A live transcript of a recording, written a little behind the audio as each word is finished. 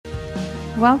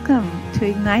Welcome to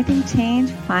Igniting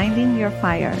Change, Finding Your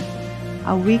Fire,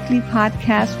 a weekly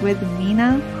podcast with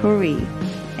Meena Puri,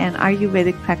 an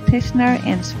Ayurvedic practitioner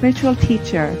and spiritual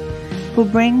teacher who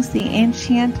brings the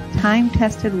ancient,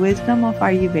 time-tested wisdom of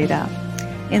Ayurveda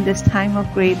in this time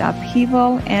of great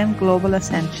upheaval and global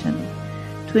ascension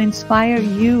to inspire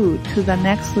you to the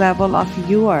next level of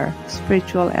your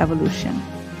spiritual evolution.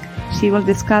 She will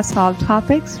discuss all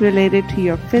topics related to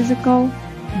your physical,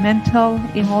 mental,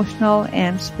 emotional,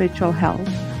 and spiritual health.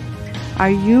 Are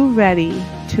you ready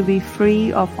to be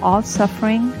free of all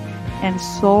suffering and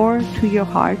soar to your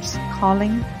heart's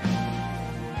calling?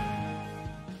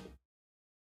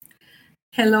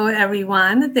 Hello,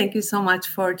 everyone. Thank you so much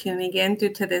for tuning in to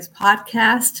today's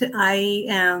podcast. I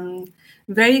am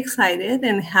very excited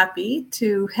and happy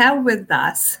to have with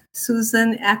us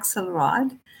Susan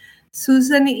Axelrod.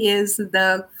 Susan is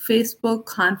the Facebook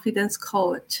confidence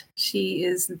coach. She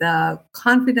is the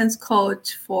confidence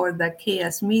coach for the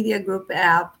KS Media Group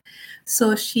app.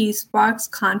 So she sparks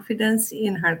confidence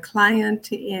in her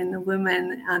client, in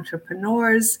women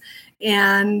entrepreneurs,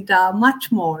 and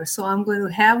much more. So I'm going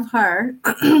to have her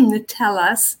tell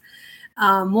us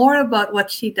more about what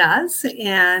she does.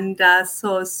 And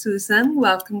so Susan,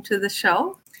 welcome to the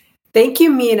show. Thank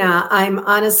you, Meena. I'm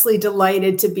honestly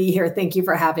delighted to be here. Thank you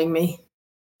for having me.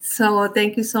 So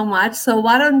thank you so much. So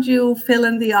why don't you fill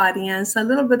in the audience a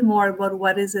little bit more about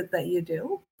what is it that you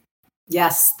do?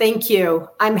 Yes, thank you.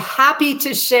 I'm happy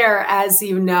to share, as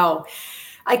you know.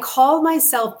 I call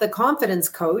myself the confidence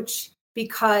coach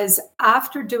because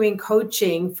after doing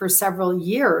coaching for several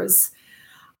years,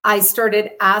 I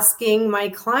started asking my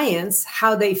clients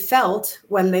how they felt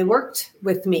when they worked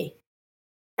with me.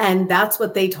 And that's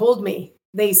what they told me.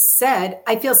 They said,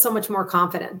 I feel so much more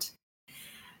confident.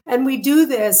 And we do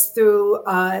this through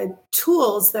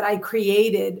tools that I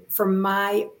created for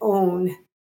my own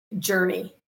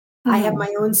journey. I have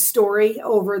my own story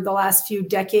over the last few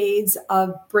decades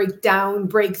of breakdown,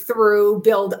 breakthrough,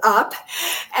 build up.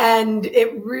 And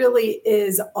it really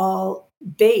is all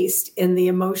based in the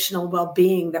emotional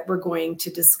well-being that we're going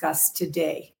to discuss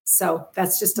today. So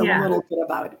that's just a little bit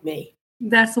about me.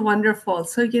 That's wonderful.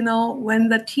 So, when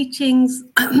the teachings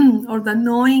or the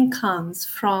knowing comes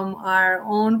from our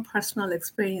own personal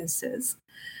experiences,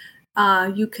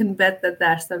 you can bet that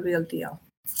that's the real deal.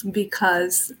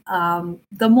 Because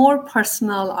the more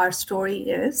personal our story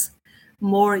is,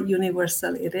 more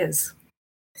universal it is.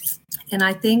 And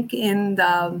I think in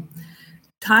the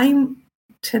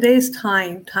today's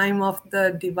time of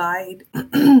the divide,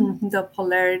 the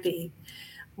polarity,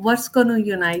 what's going to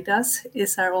unite us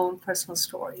is our own personal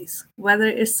stories, whether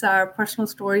it's our personal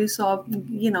stories of,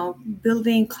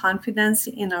 building confidence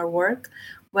in our work,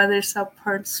 whether it's a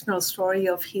personal story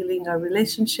of healing a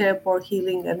relationship or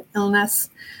healing an illness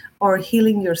or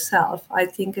healing yourself. I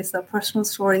think it's a personal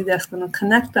story that's going to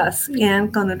connect us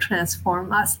and going to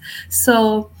transform us.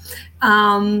 So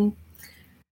I'm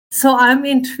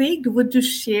intrigued. Would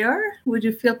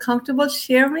you feel comfortable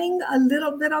sharing a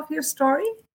little bit of your story?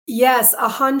 Yes,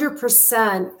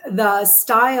 100%. The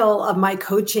style of my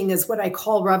coaching is what I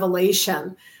call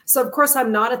revelation. So, of course,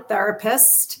 I'm not a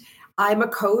therapist. I'm a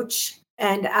coach.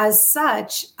 And as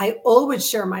such, I always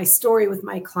share my story with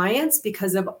my clients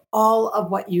because of all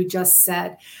of what you just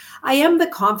said. I am the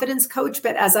confidence coach,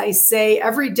 but as I say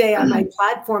every day on my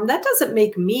platform, that doesn't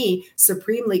make me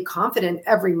supremely confident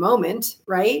every moment,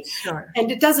 right? Sure.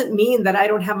 And it doesn't mean that I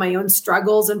don't have my own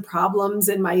struggles and problems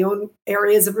and my own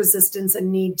areas of resistance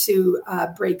and need to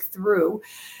break through.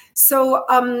 So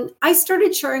I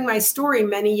started sharing my story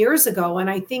many years ago,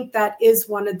 and I think that is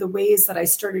one of the ways that I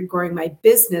started growing my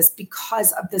business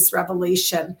because of this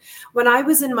revelation. When I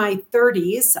was in my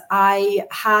 30s, I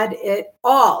had it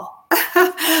all.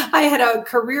 I had a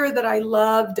career that I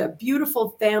loved, a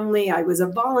beautiful family. I was a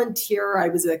volunteer. I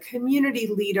was a community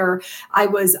leader. I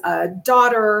was a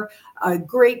daughter, a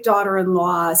great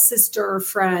daughter-in-law, sister,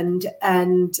 friend.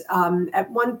 And at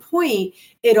one point,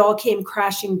 it all came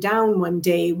crashing down one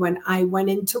day when I went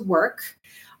into work.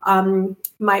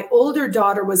 My older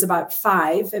daughter was about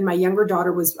 5 and my younger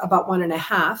daughter was about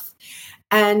 1.5.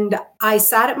 And I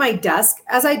sat at my desk,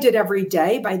 as I did every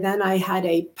day. By then, I had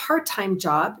a part-time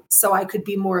job, so I could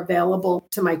be more available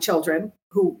to my children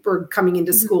who were coming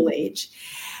into school age.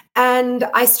 And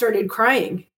I started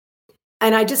crying.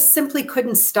 And I just simply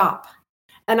couldn't stop.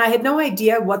 And I had no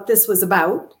idea what this was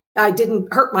about. I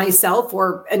didn't hurt myself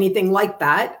or anything like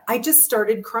that. I just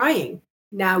started crying.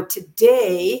 Now,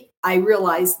 today, I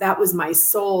realized that was my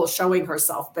soul showing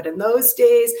herself. But in those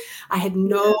days, I had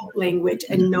no language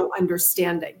and no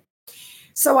understanding.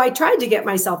 So I tried to get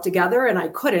myself together and I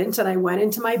couldn't. And I went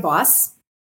into my boss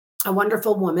a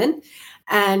wonderful woman.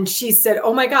 And she said,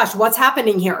 "Oh my gosh, what's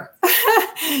happening here?"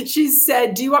 She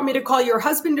said, "Do you want me to call your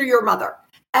husband or your mother?"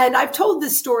 And I've told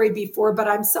this story before, but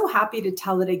I'm so happy to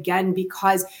tell it again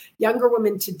because younger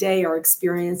women today are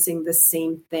experiencing the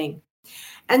same thing.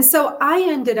 And so I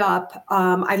ended up,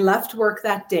 I left work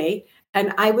that day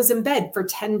and I was in bed for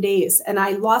 10 days and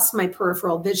I lost my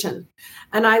peripheral vision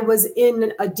and I was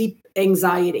in a deep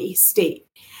anxiety state.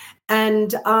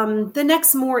 And the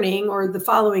next morning or the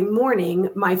following morning,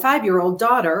 my 5-year-old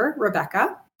daughter,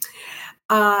 Rebecca,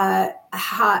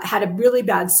 had a really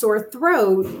bad sore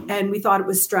throat and we thought it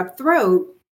was strep throat.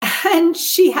 And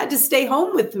she had to stay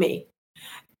home with me.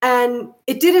 And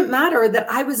it didn't matter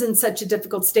that I was in such a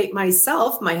difficult state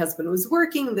myself. My husband was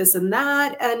working, this and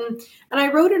that. And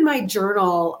I wrote in my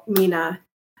journal, Mina,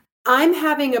 I'm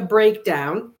having a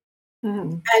breakdown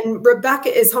and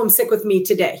Rebecca is homesick with me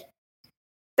today.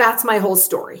 That's my whole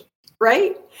story,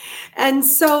 right? And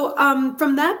so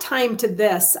from that time to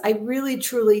this, I really,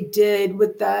 truly did,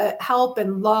 with the help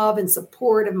and love and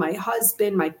support of my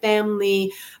husband, my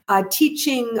family,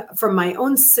 teaching from my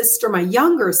own sister, my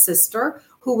younger sister,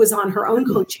 who was on her own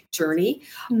coaching journey,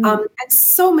 and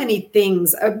so many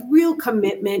things, a real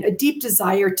commitment, a deep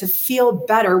desire to feel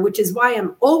better, which is why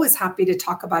I'm always happy to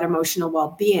talk about emotional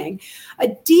well-being, a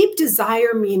deep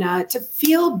desire, Mina, to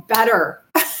feel better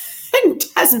and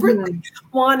desperately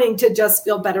wanting to just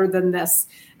feel better than this.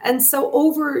 And so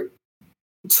over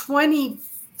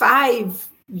 25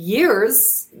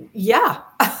 years,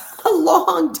 a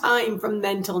long time from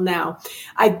then till now,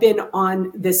 I've been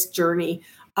on this journey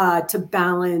to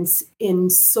balance in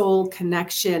soul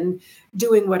connection,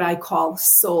 doing what I call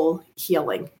soul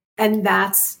healing. And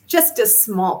that's just a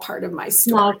small part of my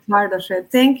story. Small part of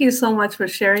it. Thank you so much for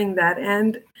sharing that.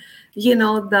 And, you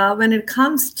know, when it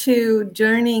comes to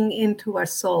journeying into our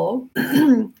soul,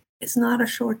 it's not a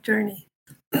short journey.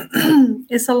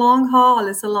 It's a long haul.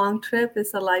 It's a long trip.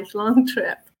 It's a lifelong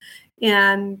trip.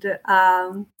 And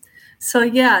so,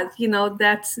 yeah, you know,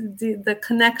 that's the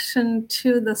connection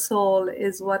to the soul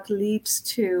is what leads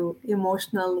to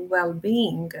emotional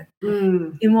well-being.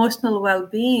 Emotional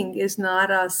well-being is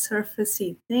not a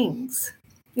surfacey things.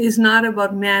 It's not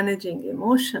about managing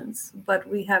emotions, but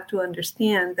we have to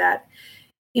understand that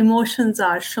emotions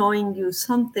are showing you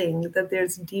something, that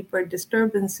there's deeper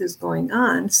disturbances going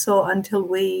on. So until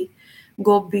we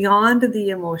go beyond the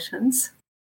emotions,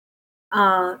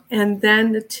 and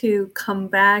then to come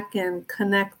back and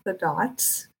connect the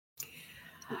dots.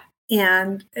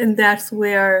 And that's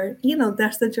where, you know,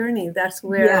 that's the journey. That's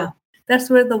where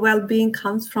the well-being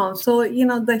comes from. So, you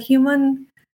know, the human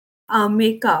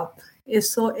makeup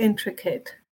is so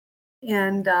intricate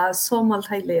and so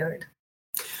multi-layered.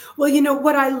 Well, you know,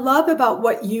 what I love about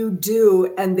what you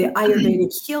do and the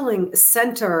Ayurvedic Healing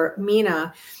Center,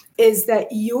 Mina, is that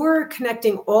you're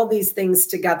connecting all these things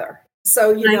together.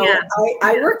 So, you know,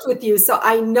 I worked with you, so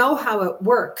I know how it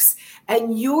works.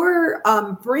 And you're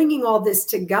bringing all this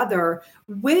together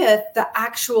with the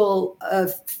actual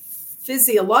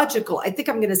physical,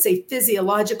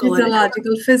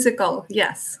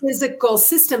 yes. Physical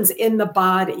systems in the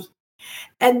body.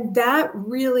 And that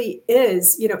really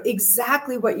is, you know,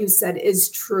 exactly what you said is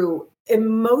true.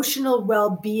 Emotional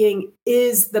well-being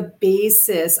is the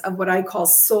basis of what I call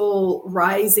soul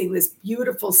rising, this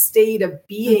beautiful state of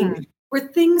being where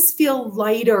things feel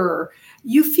lighter,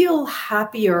 you feel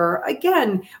happier.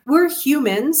 Again, we're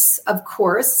humans, of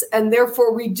course, and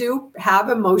therefore we do have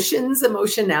emotions,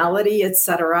 emotionality,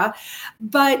 etc.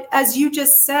 But as you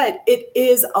just said, it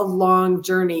is a long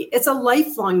journey. It's a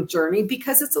lifelong journey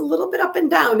because it's a little bit up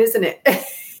and down, isn't it?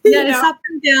 Yeah, it's up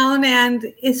and down,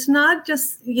 and it's not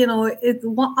just, you know,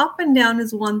 up and down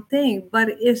is one thing, but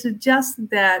it's just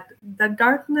that the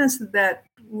darkness that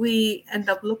we end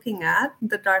up looking at,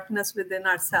 the darkness within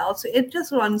ourselves, it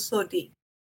just runs so deep.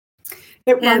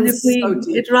 It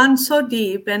runs so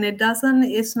deep, and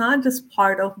it's not just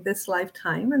part of this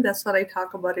lifetime, and that's what I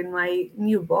talk about in my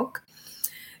new book.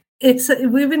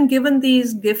 We've been given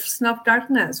these gifts of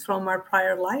darkness from our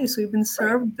prior lives. We've been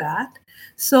served that.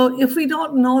 So if we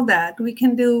don't know that, we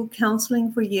can do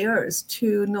counseling for years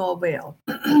to no avail.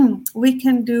 We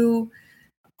can do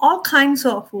all kinds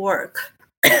of work.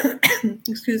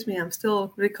 Excuse me, I'm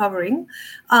still recovering.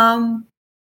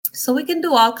 So we can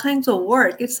do all kinds of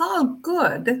work. It's all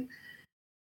good,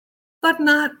 but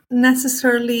not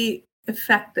necessarily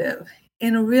effective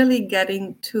in really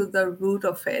getting to the root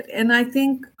of it. And I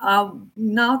think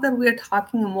now that we're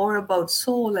talking more about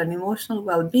soul and emotional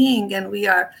well-being, and we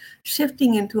are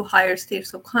shifting into higher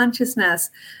states of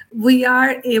consciousness, we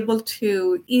are able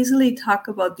to easily talk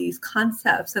about these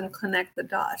concepts and connect the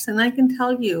dots. And I can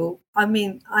tell you, I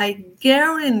mean, I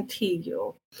guarantee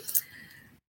you,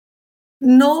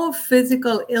 no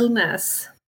physical illness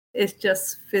is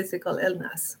just physical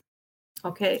illness.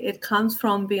 Okay, it comes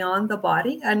from beyond the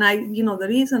body. And the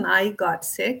reason I got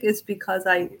sick is because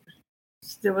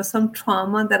there was some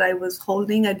trauma that I was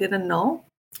holding. I didn't know.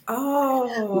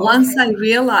 Oh, once I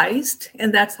realized,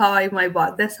 and that's how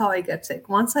that's how I get sick.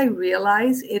 Once I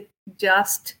realized it,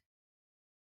 just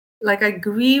like I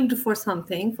grieved for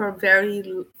something for very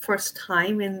first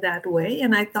time in that way.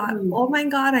 And I thought, oh my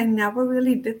God, I never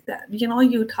really did that.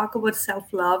 You talk about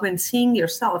self-love and seeing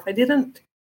yourself. I didn't.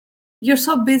 You're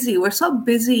so busy. We're so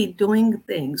busy doing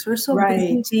things. We're so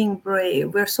busy being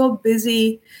brave. We're so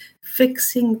busy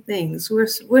fixing things. We're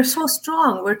so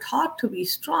strong. We're taught to be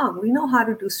strong. We know how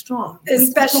to do strong.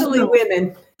 Especially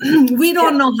women. We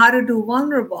don't know how to do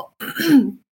vulnerable.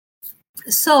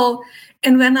 So,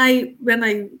 and when I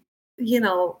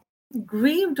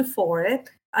grieved for it,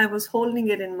 I was holding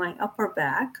it in my upper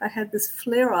back. I had this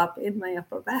flare up in my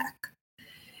upper back.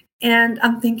 And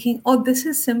I'm thinking, oh, this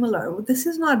is similar. This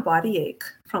is not body ache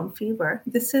from fever.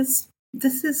 This is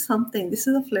something. This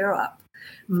is a flare up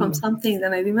from something.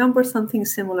 Then I remember something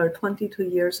similar 22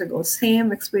 years ago,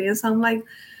 same experience. I'm like,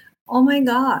 oh my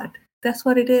God, that's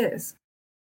what it is.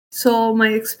 So my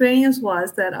experience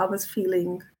was that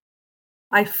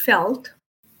I felt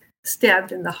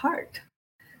stabbed in the heart.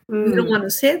 We don't want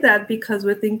to say that because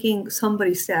we're thinking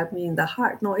somebody stabbed me in the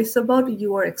heart. No, it's about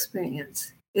your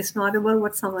experience. It's not about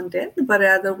what someone did, but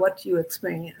rather what you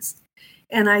experienced.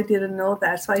 And I didn't know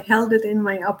that. So I held it in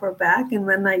my upper back. And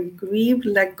when I grieved,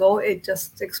 let go, it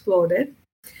just exploded.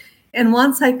 And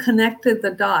once I connected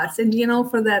the dots, and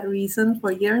for that reason,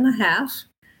 for a year and a half,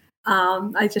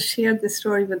 I just shared this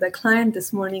story with a client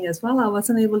this morning as well. I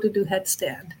wasn't able to do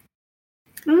headstand.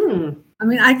 I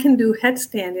mean, I can do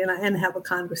headstand and have a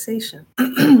conversation.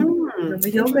 I'm a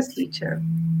yoga teacher.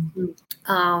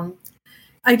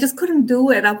 I just couldn't do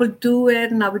it. I would do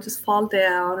it and I would just fall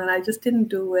down, and I just didn't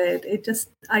do it.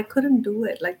 I couldn't do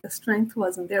it. Like the strength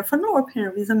wasn't there for no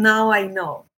apparent reason. Now I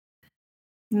know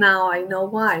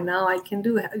why. Now I can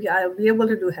do it. I'll be able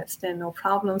to do headstand, no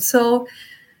problem. So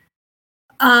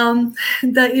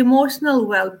the emotional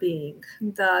well-being,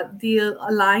 the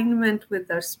alignment with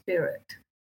our spirit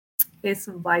is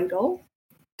vital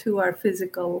to our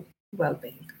physical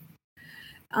well-being.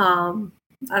 I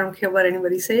don't care what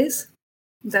anybody says.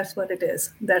 That's what it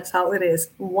is. That's how it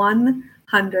is. 100%.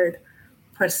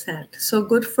 So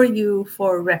good for you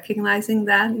for recognizing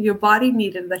that. Your body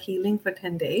needed the healing for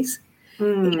 10 days.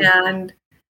 And,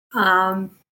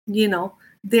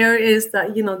 there is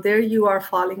that, there you are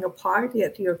falling apart,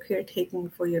 yet you're caretaking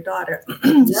for your daughter.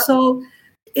 So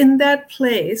in that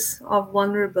place of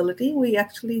vulnerability, we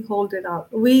actually hold it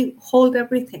out. We hold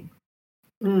everything.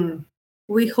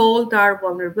 We hold our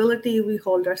vulnerability. We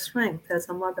hold our strength as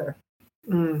a mother.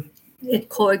 It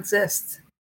coexists.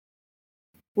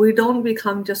 We don't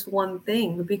become just one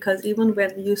thing, because even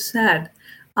when you said,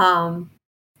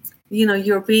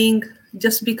 you're being,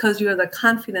 just because you're the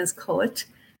confidence coach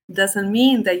doesn't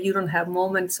mean that you don't have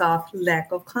moments of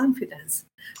lack of confidence.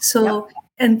 So,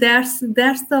 and that's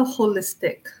the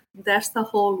holistic, that's the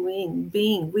whole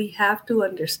being. We have to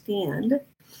understand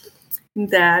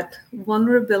that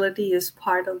vulnerability is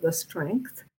part of the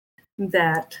strength,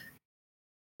 that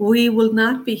we will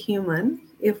not be human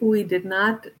if we did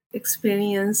not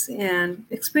experience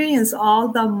all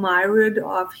the myriad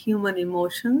of human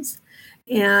emotions.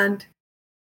 And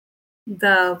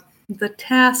the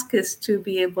task is to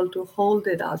be able to hold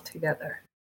it all together,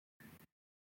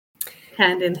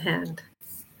 hand in hand.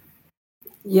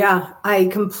 Yeah, I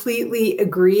completely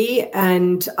agree.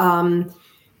 And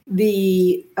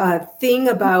the thing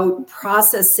about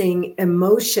processing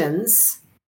emotions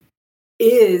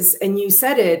is, and you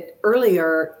said it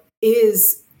earlier,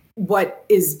 is what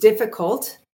is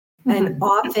difficult and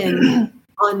often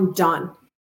undone.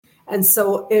 And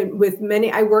so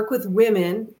I work with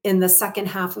women in the second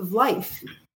half of life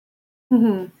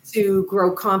to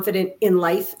grow confident in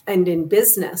life and in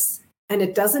business. And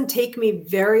it doesn't take me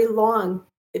very long.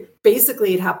 It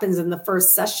happens in the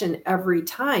first session every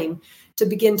time to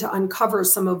begin to uncover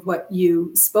some of what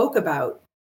you spoke about.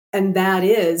 And that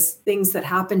is things that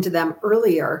happened to them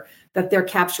earlier, that they're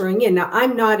capturing in. Now,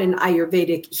 I'm not an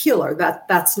Ayurvedic healer.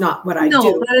 That's not what I do.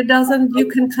 No, but it doesn't, you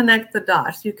can connect the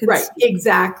dots. You can Right,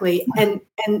 exactly. And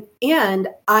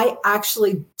I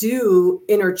actually do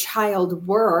inner child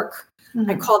work.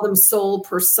 I call them soul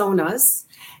personas.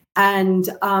 And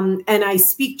I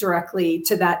speak directly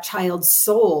to that child's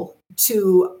soul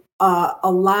to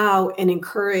allow and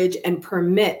encourage and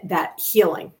permit that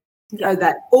healing, or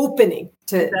that opening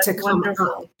to come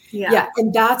out. Yeah.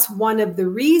 And that's one of the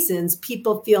reasons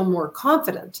people feel more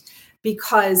confident,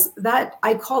 because that,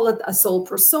 I call it a soul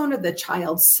persona, the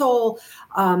child's soul.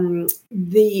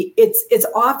 It's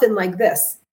often like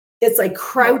this. It's like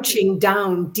crouching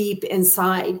down deep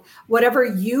inside. Whatever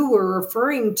you were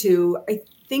referring to, I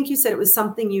think you said it was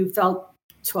something you felt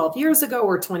 12 years ago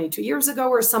or 22 years ago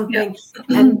or something.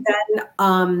 Yeah. And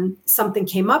then something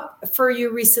came up for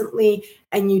you recently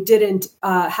and you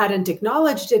hadn't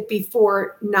acknowledged it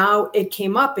before. Now it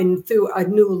came up, and through a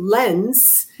new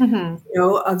lens,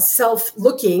 of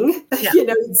self-looking,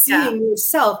 seeing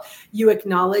yourself, you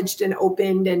acknowledged and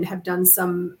opened and have done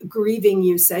some grieving.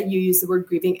 You said you used the word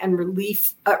grieving and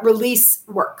release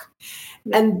work.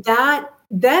 Yeah. And that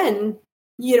then,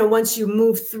 once you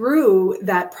move through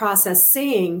that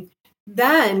processing,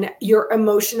 then your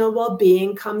emotional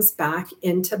well-being comes back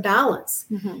into balance.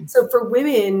 So for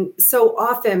women, so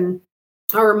often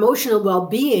our emotional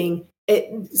well-being,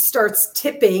 it starts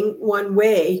tipping one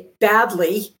way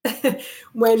badly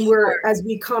when as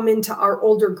we come into our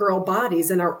older girl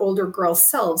bodies and our older girl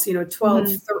selves,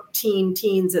 12, 13,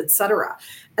 teens, etc.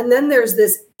 And then there's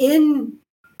this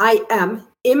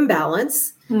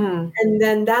imbalance. And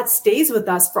then that stays with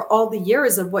us for all the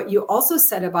years of what you also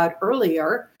said about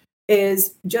earlier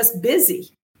is just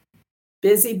busy.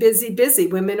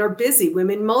 Women are busy.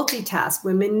 Women multitask.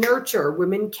 Women nurture.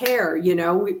 Women care.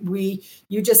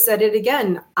 You just said it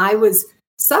again. I was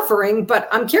suffering, but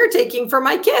I'm caretaking for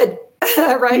my kid,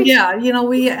 right? Yeah,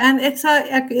 and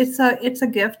it's a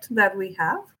gift that we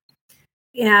have,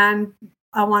 and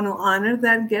I want to honor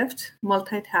that gift,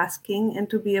 multitasking, and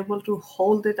to be able to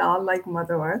hold it all like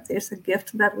Mother Earth. It's a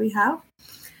gift that we have.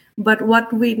 But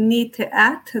what we need to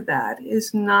add to that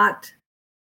is not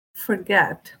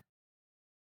forget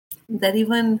that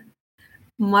even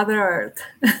Mother Earth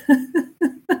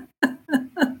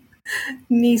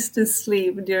needs to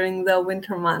sleep during the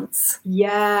winter months.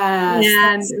 Yes.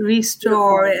 And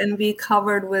restore and be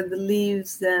covered with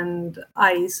leaves and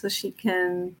ice so she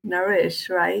can nourish,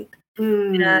 right?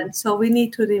 And so we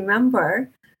need to remember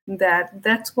that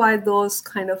that's why those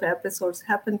kind of episodes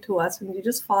happen to us when you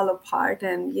just fall apart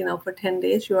and, for 10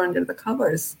 days you're under the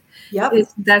covers. Yep.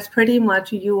 That's pretty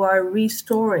much you are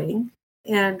restoring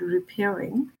and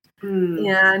repairing,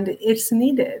 and it's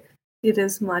needed. It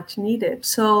is much needed.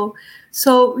 So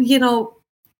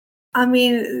I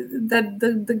mean, that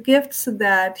the gifts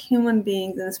that human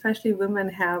beings, and especially women,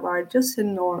 have are just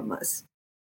enormous.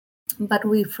 But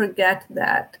we forget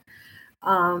that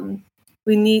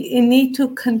we need to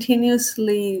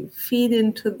continuously feed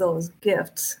into those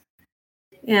gifts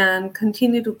and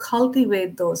continue to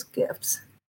cultivate those gifts.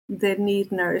 They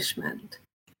need nourishment.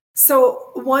 So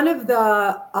one of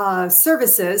the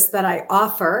services that I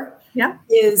offer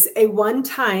is a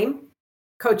one-time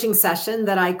coaching session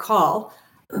that I call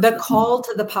the Call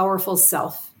to the Powerful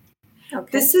Self. Okay.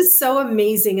 This is so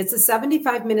amazing. It's a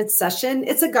 75-minute session.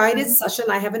 It's a guided session.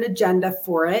 I have an agenda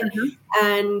for it.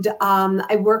 And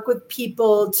I work with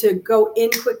people to go in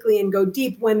quickly and go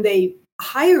deep. When they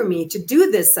hire me to do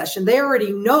this session, they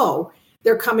already know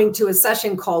they're coming to a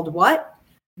session called what?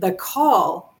 The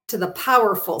Call to the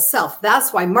Powerful Self.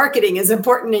 That's why marketing is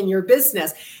important in your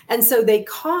business. And so they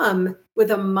come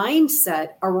with a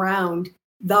mindset around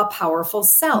the powerful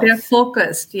self. They're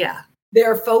focused. Yeah.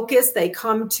 They're focused, they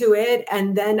come to it,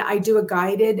 and then I do a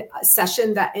guided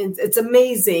session that it's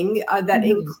amazing, that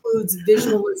includes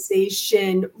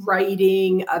visualization,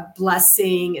 writing, a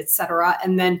blessing, etc.,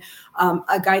 and then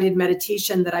a guided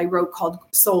meditation that I wrote called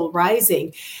Soul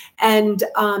Rising. And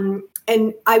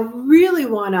I really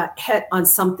want to hit on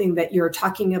something that you're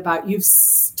talking about. You've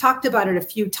talked about it a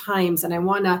few times, and I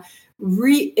want to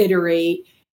reiterate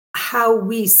how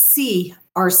we see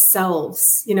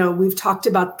ourselves. We've talked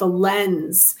about the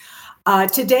lens.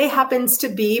 Today happens to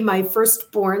be my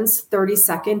firstborn's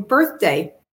 32nd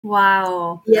birthday.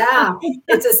 Wow. Yeah.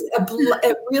 It's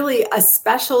really a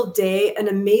special day, an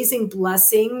amazing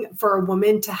blessing for a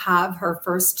woman to have her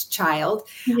first child.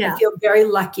 Yeah. I feel very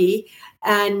lucky.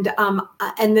 And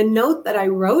the note that I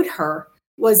wrote her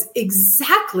was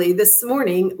exactly this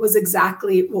morning was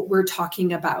exactly what we're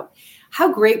talking about. How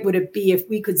great would it be if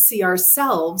we could see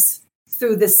ourselves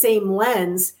through the same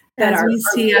lens that as our we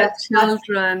see our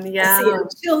children, see our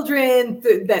children,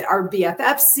 that our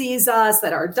BFF sees us,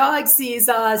 that our dog sees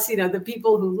us, the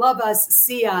people who love us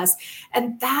see us.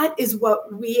 And that is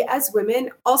what we as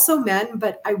women, also men,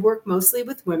 but I work mostly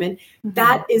with women,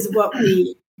 that is what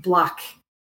we block.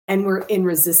 And we're in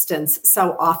resistance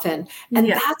so often. And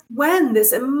that's when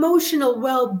this emotional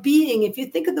well-being, if you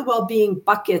think of the well-being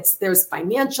buckets, there's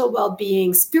financial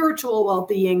well-being, spiritual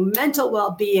well-being, mental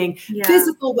well-being,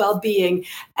 physical well-being.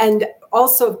 And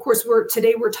also, of course,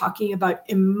 today we're talking about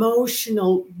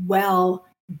emotional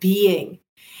well-being.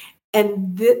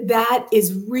 And that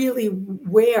is really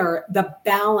where the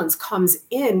balance comes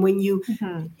in when you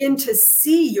begin to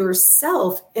see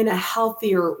yourself in a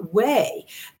healthier way.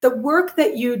 The work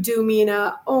that you do,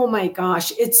 Meena, oh my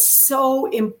gosh, it's so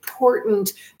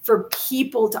important for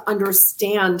people to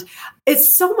understand. It's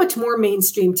so much more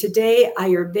mainstream today,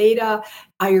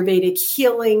 Ayurvedic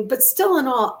healing, but still in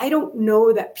all, I don't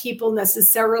know that people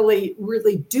necessarily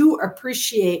really do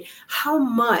appreciate how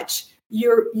much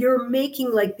you're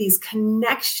making like these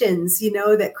connections,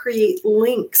 that create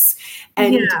links,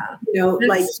 and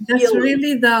that's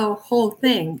really the whole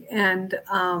thing. And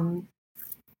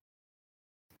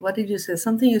what did you say?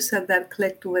 Something you said that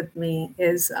clicked with me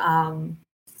is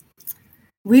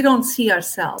we don't see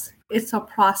ourselves. It's a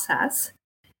process,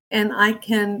 and I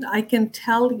can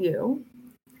tell you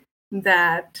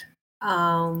that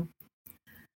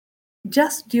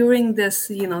just during this,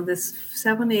 this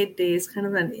 7-8 days, kind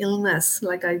of an illness,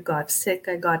 like I got sick,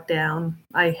 I got down,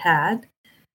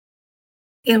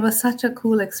 it was such a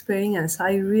cool experience.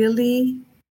 I really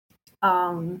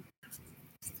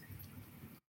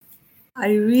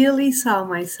saw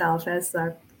myself as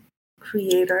the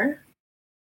creation,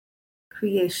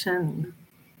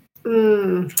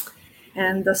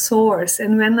 and the source.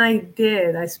 And when I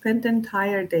did, I spent the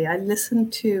entire day, I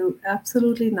listened to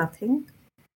absolutely nothing.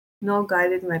 No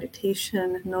guided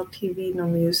meditation, no TV, no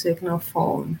music, no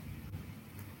phone.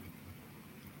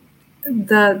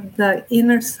 The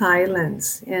inner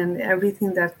silence and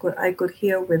everything that I could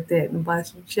hear within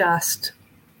was just,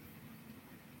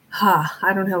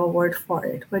 I don't have a word for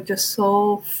it, but just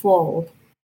so full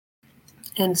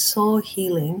and so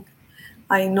healing.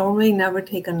 I normally never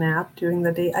take a nap during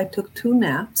the day. I took 2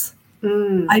 naps.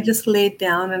 I just laid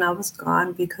down and I was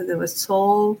gone because it was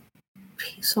so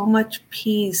much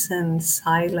peace and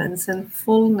silence and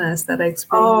fullness that I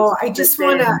experienced.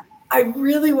 I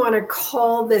really want to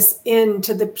call this in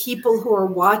to the people who are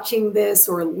watching this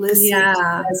or listening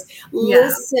to this.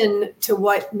 Listen to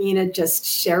what Meena just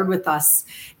shared with us.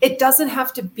 It doesn't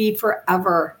have to be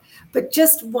forever, but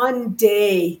just one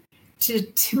day to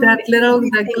that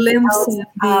glimpse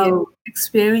of the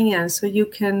experience, so you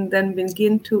can then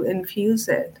begin to infuse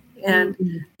it. And,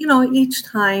 each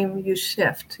time you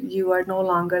shift, you are no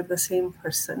longer the same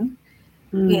person.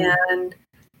 And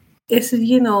it's,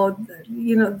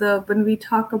 when we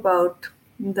talk about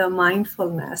the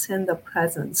mindfulness and the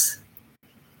presence,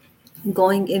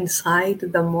 going inside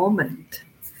the moment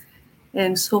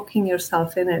and soaking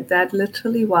yourself in it, that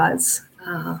literally was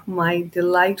my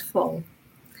delightful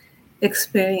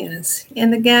experience.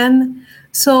 And again,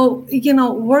 so,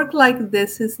 work like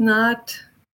this is not,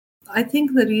 I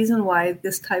think the reason why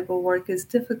this type of work is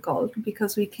difficult,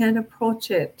 because we can't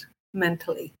approach it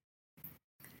mentally.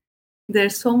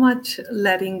 There's so much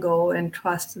letting go and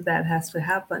trust that has to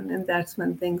happen. And that's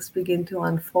when things begin to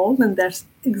unfold. And that's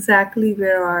exactly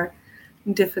where our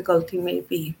difficulty may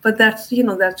be. But that's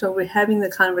why we're having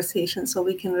the conversation, so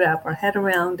we can wrap our head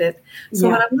around it. So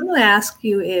what I'm going to ask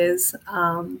you is,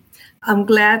 I'm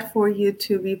glad for you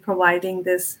to be providing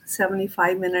this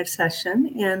 75-minute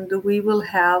session, and we will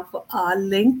have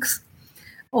links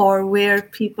or where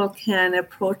people can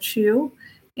approach you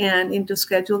and to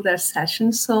schedule their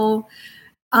session. So,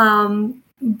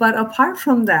 but apart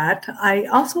from that, I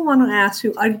also want to ask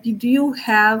you, do you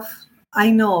have, I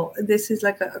know this is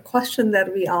like a question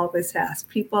that we always ask.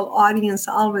 Audience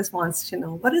always wants to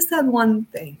know, what is that one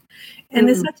thing? And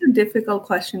it's such a difficult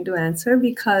question to answer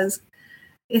because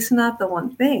it's not the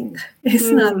one thing. It's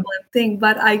not one thing,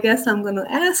 but I guess I'm going to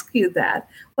ask you that.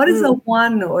 What is the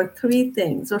 1 or 3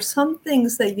 things or some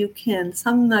things that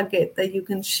some nugget that you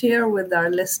can share with our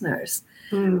listeners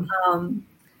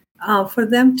for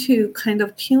them to kind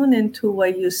of tune into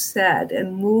what you said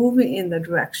and move in the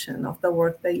direction of the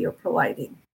work that you're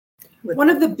providing? One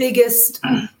of the biggest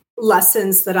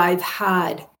lessons that I've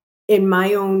had in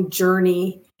my own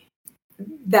journey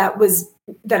that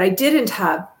I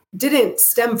didn't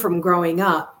stem from growing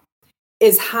up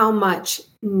is how much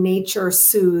nature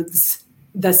soothes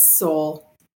the soul.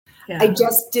 I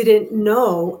just didn't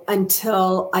know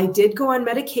until I did go on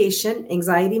medication,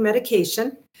 anxiety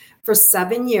medication, for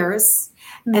 7 years.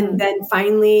 And then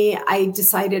finally, I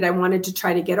decided I wanted to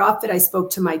try to get off it. I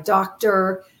spoke to my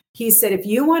doctor. He said, if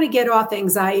you want to get off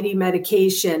anxiety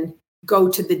medication, go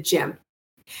to the gym.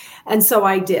 And so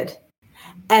I did.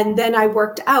 And then I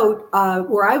worked out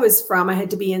where I was from. I had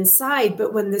to be inside.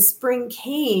 But when the spring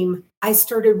came, I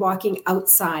started walking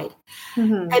outside.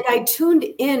 And I tuned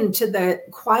in to the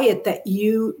quiet that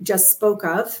you just spoke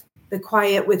of, the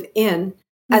quiet within,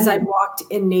 as I walked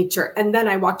in nature. And then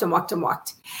I walked and walked and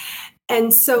walked.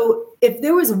 And so if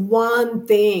there was one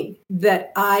thing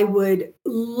that I would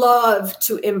love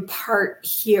to impart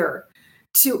here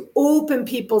to open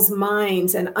people's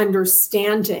minds and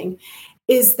understanding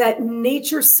is that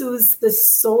nature soothes the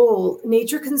soul.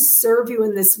 Nature can serve you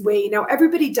in this way. Now,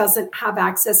 everybody doesn't have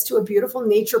access to a beautiful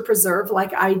nature preserve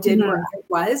like I did where I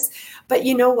was. But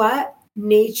you know what?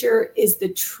 Nature is the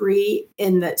tree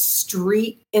in the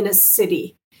street in a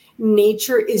city.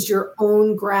 Nature is your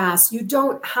own grass. You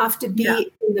don't have to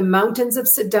be in the mountains of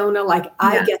Sedona like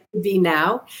I get to be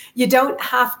now. You don't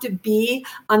have to be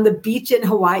on the beach in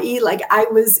Hawaii like I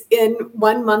was in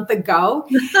 1 month ago.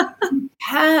 You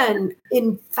can,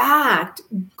 in fact,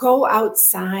 go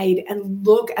outside and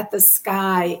look at the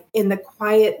sky in the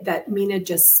quiet that Mina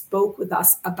just spoke with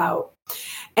us about.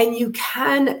 And you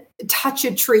can touch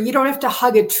a tree. You don't have to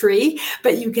hug a tree,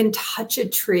 but you can touch a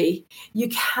tree. You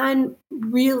can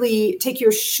really take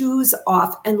your shoes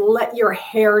off and let your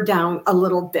hair down a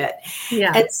little bit.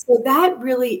 Yeah. And so that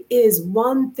really is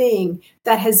one thing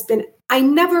that has been, I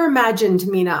never imagined,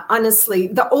 Mina, honestly,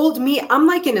 the old me, I'm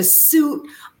like in a suit.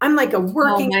 I'm like a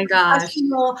working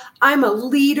professional. I'm a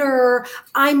leader.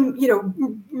 I'm,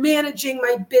 managing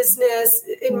my business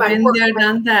in my work. Been there,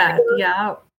 done that.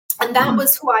 Yeah. And that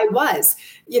was who I was,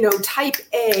 type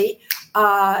A.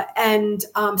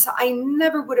 So I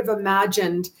never would have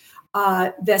imagined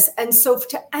this. And so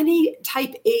to any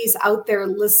type A's out there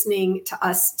listening to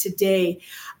us today,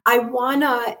 I want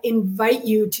to invite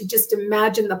you to just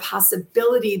imagine the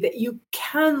possibility that you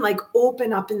can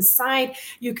open up inside.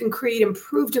 You can create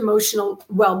improved emotional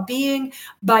well-being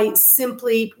by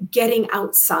simply getting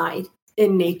outside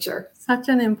in nature. Such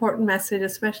an important message,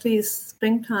 especially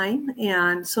springtime.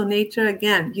 And so nature,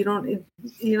 again,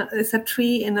 it's a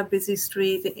tree in a busy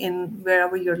street in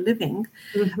wherever you're living.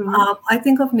 I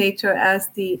think of nature as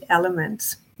the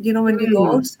elements. When you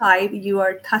go outside, you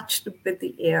are touched with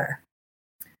the air.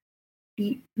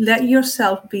 Let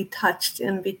yourself be touched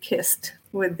and be kissed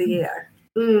with the air.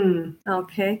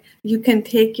 Okay. You can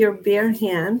take your bare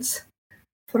hands,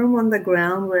 put them on the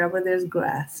ground wherever there's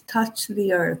grass, touch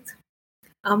the earth.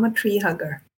 I'm a tree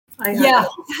hugger.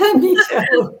 Me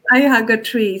too. I hug a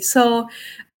tree. So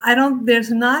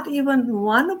there's not even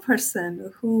one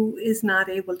person who is not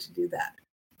able to do that.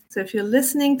 So if you're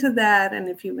listening to that, and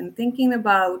if you've been thinking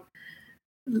about,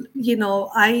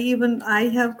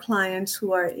 I have clients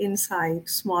who are inside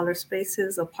smaller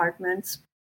spaces, apartments.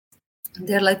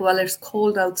 They're like, well, it's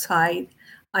cold outside.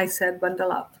 I said,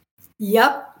 bundle up.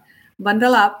 Yep.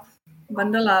 Bundle up,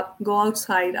 go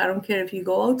outside. I don't care if you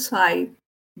go outside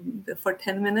for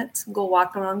 10 minutes, go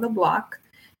walk around the block,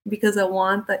 because I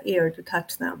want the air to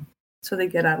touch them so they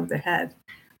get out of their head.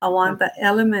 I want the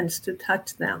elements to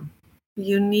touch them.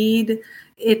 You need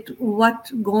it. What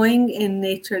going in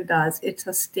nature does, it's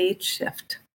a state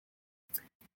shift.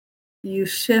 You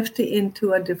shift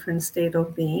into a different state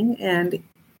of being and,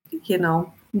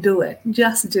 do it.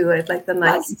 Just do it. Like the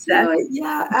Nike said.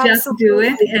 Yeah, just do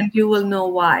it and you will know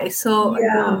why. So,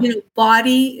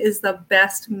 body is the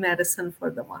best medicine for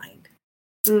the mind.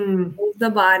 Move the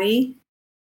body,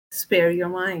 spare your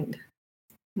mind.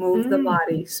 Move the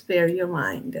body, spare your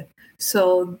mind.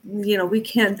 So, we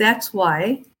can't, that's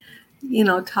why,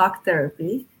 talk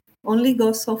therapy only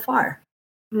goes so far.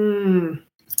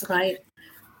 Right.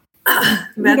 I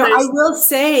will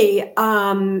say,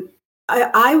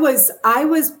 I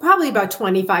was probably about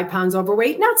 25 pounds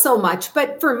overweight, not so much,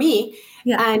 but for me,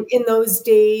 and in those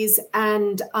days,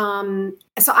 and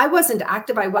so I wasn't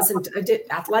active. I did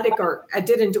athletic, or I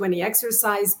didn't do any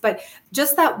exercise, but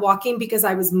just that walking, because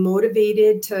I was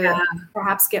motivated to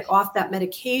perhaps get off that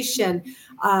medication,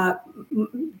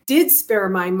 did spare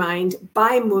my mind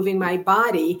by moving my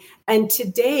body. And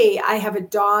today I have a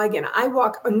dog and I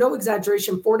walk, no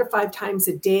exaggeration, 4 to 5 times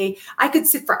a day. I could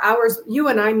sit for hours. You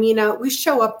and I, Mina, we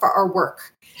show up for our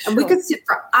work. And we could sit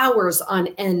for hours on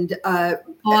end. I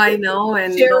know.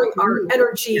 And sharing our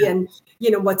energy and,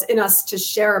 what's in us to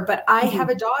share. But I have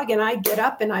a dog and I get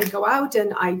up and I go out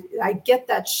and I get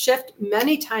that shift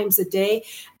many times a day.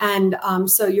 And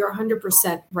so you're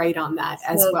 100% right on that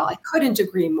as well. I couldn't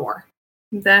agree more.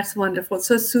 That's wonderful.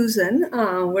 So Susan,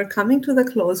 we're coming to the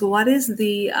close. What is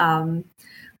the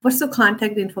what's the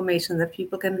contact information that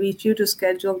people can reach you to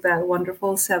schedule that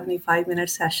wonderful 75-minute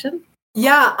session?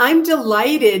 Yeah, I'm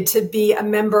delighted to be a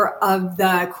member of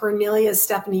the Cornelia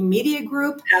Stephanie Media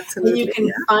Group. Absolutely. And you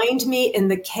can find me in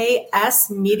the KS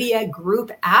Media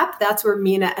Group app. That's where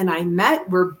Meena and I met.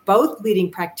 We're both leading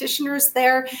practitioners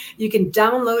there. You can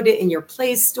download it in your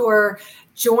Play Store,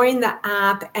 join the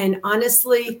app, and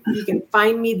honestly, you can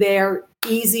find me there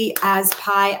easy as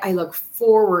pie. I look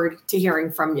forward to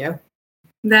hearing from you.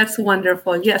 That's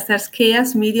wonderful. Yes, that's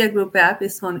KS Media Group app.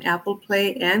 It's on Apple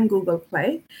Play and Google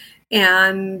Play.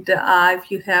 And if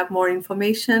you have more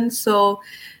information,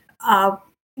 my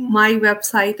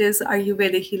website is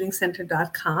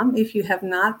ayurvedichealingcenter.com. If you have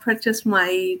not purchased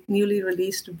my newly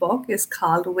released book, it's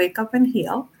called Wake Up and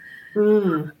Heal,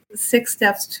 6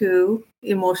 Steps to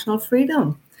Emotional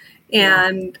Freedom.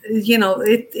 And,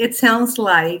 it sounds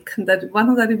like that one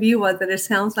of the review was that it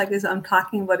sounds like I'm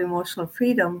talking about emotional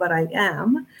freedom, but I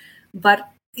am. But,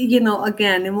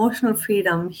 again, emotional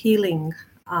freedom, healing,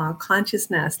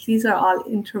 consciousness, these are all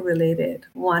interrelated.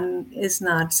 One is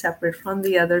not separate from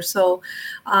the other. So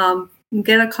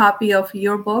get a copy of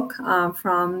your book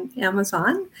from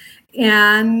Amazon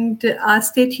and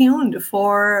stay tuned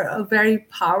for a very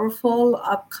powerful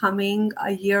upcoming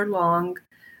year-long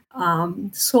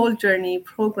soul journey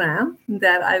program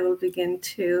that I will begin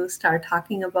to start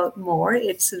talking about more.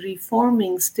 It's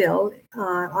reforming still.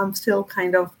 I'm still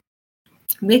kind of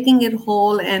making it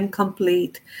whole and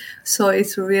complete. So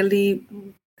it's really,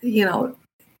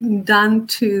 done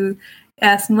to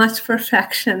as much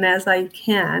perfection as I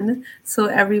can so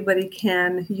everybody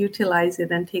can utilize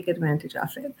it and take advantage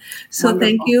of it. So Wonderful.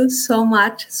 Thank you so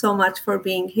much for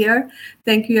being here.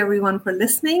 Thank you everyone for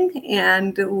listening,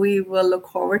 and we will look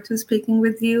forward to speaking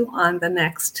with you on the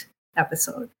next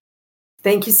episode.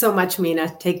 Thank you so much,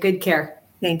 Meena. Take good care.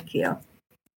 Thank you.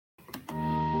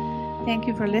 Thank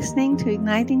you for listening to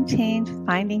Igniting Change,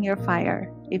 Finding Your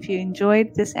Fire. If you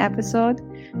enjoyed this episode,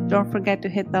 don't forget to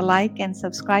hit the like and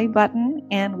subscribe button,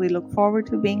 and we look forward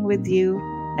to being with you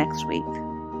next week.